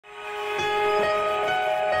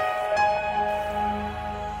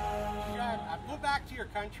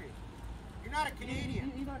You're not a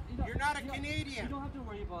Canadian. You're not a Canadian. You don't have to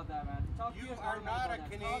worry about that, man. You are not a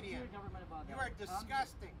Canadian. You are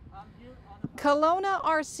disgusting. Kelowna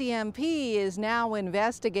RCMP is now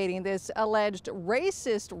investigating this alleged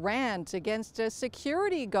racist rant against a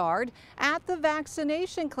security guard at the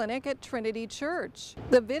vaccination clinic at Trinity Church.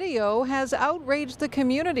 The video has outraged the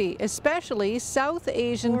community, especially South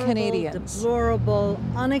Asian Canadians. Deplorable,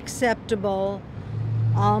 unacceptable.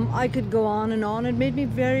 I could go on and on. It made me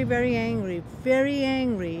very, very angry. Very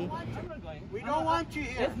angry. We don't want you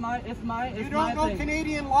here. You don't know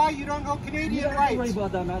Canadian law. You don't know Canadian rights. You don't have to worry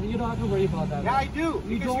about that, man. You don't have to worry about that. Yeah, I do.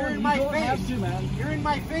 Because you're in my face. Have to, man. You're in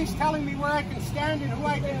my face telling me where I can stand and who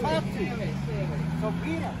I can talk to. So,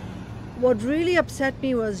 Peter. What really upset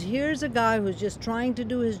me was here's a guy who's just trying to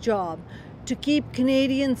do his job to keep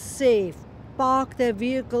Canadians safe, park their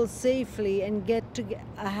vehicles safely and get to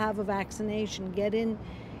have a vaccination, get in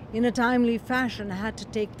a timely fashion, had to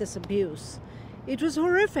take this abuse. It was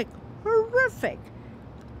horrific. Horrific.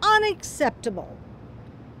 Unacceptable.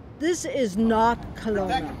 This is not Kelowna.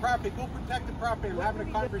 Protect the property. Go protect the property. I'm having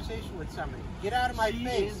a conversation with somebody. Get out of my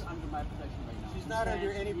face. She is under my protection right now. She's not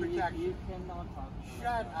under any protection. You cannot talk.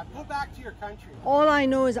 Shut up. Go back to your country. All I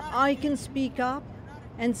know is I can speak up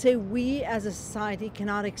and say we as a society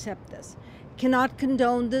cannot accept this, cannot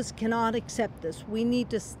condone this, cannot accept this. We need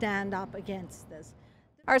to stand up against this.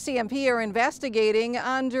 RCMP are investigating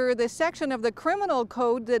under the section of the criminal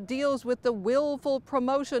code that deals with the willful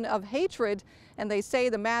promotion of hatred, and they say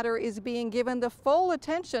the matter is being given the full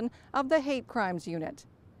attention of the Hate Crimes Unit.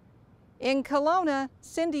 In Kelowna,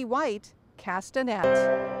 Cindy White,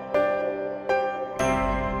 Castanet.